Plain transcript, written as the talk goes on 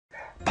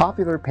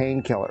Popular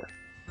painkiller.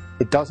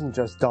 It doesn't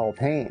just dull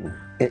pain,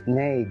 it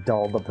may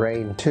dull the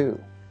brain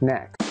too.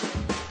 Next.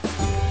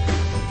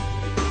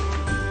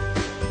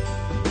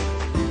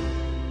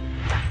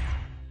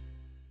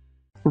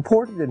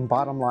 Reported in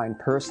Bottom Line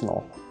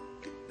Personal,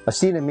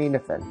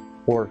 acetaminophen,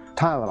 or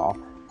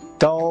Tylenol,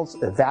 dulls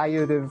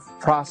evaluative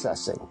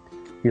processing,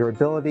 your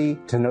ability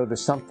to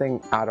notice something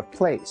out of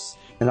place,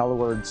 in other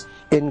words,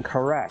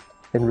 incorrect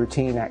in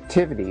routine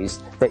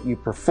activities that you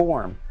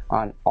perform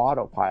on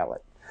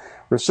autopilot.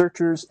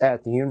 Researchers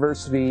at the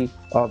University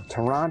of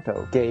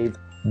Toronto gave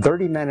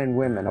 30 men and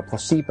women a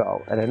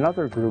placebo and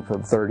another group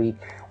of 30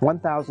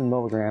 1,000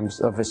 milligrams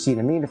of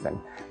acetaminophen,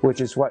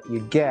 which is what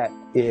you'd get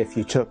if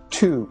you took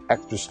 2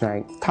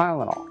 extra-strength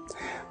Tylenol.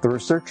 The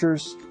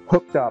researchers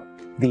hooked up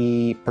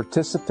the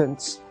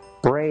participants'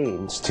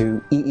 brains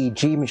to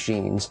EEG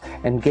machines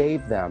and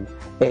gave them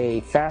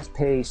a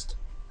fast-paced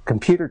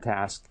computer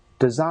task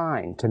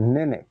designed to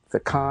mimic the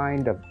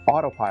kind of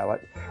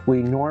autopilot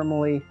we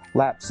normally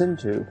lapse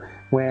into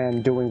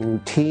when doing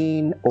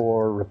routine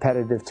or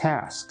repetitive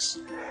tasks.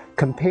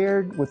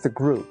 Compared with the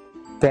group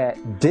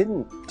that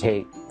didn't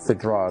take the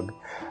drug,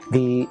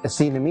 the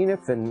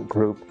acetaminophen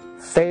group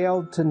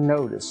failed to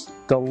notice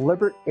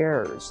deliberate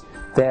errors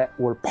that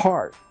were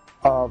part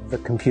of the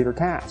computer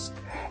task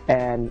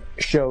and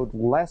showed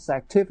less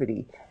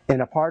activity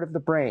in a part of the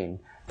brain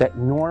that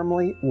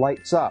normally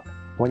lights up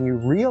when you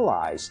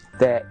realize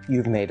that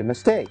you've made a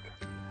mistake.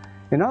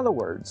 In other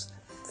words,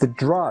 the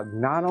drug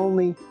not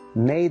only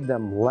made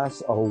them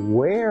less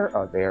aware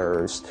of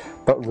errors,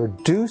 but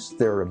reduced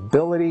their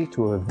ability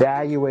to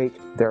evaluate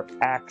their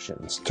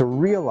actions, to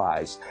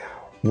realize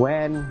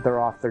when they're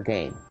off their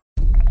game.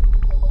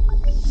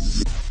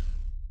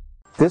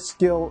 This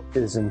skill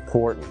is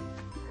important.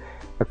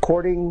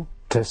 According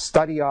to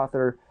study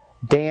author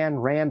Dan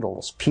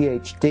Randall's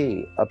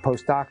PhD, a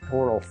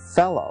postdoctoral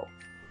fellow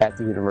at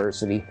the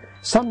university,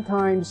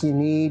 sometimes you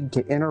need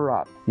to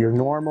interrupt your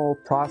normal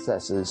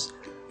processes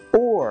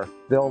or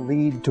they'll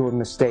lead to a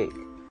mistake.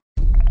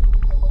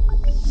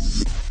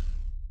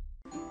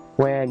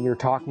 When you're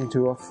talking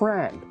to a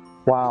friend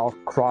while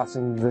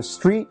crossing the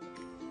street,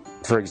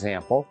 for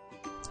example,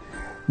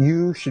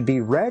 you should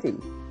be ready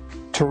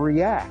to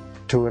react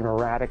to an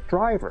erratic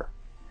driver.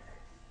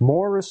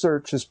 More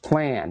research is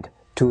planned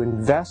to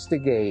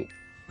investigate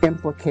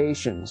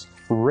implications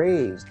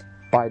raised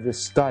by this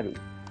study,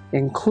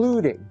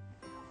 including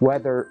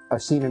whether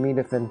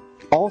acetaminophen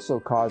also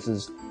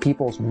causes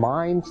people's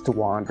minds to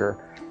wander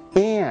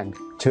and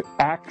to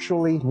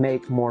actually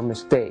make more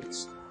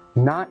mistakes,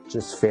 not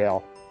just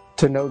fail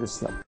to notice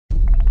them.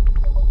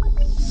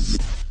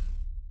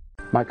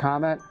 My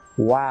comment?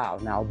 Wow,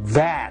 now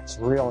that's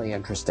really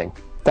interesting.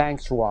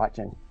 Thanks for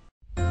watching.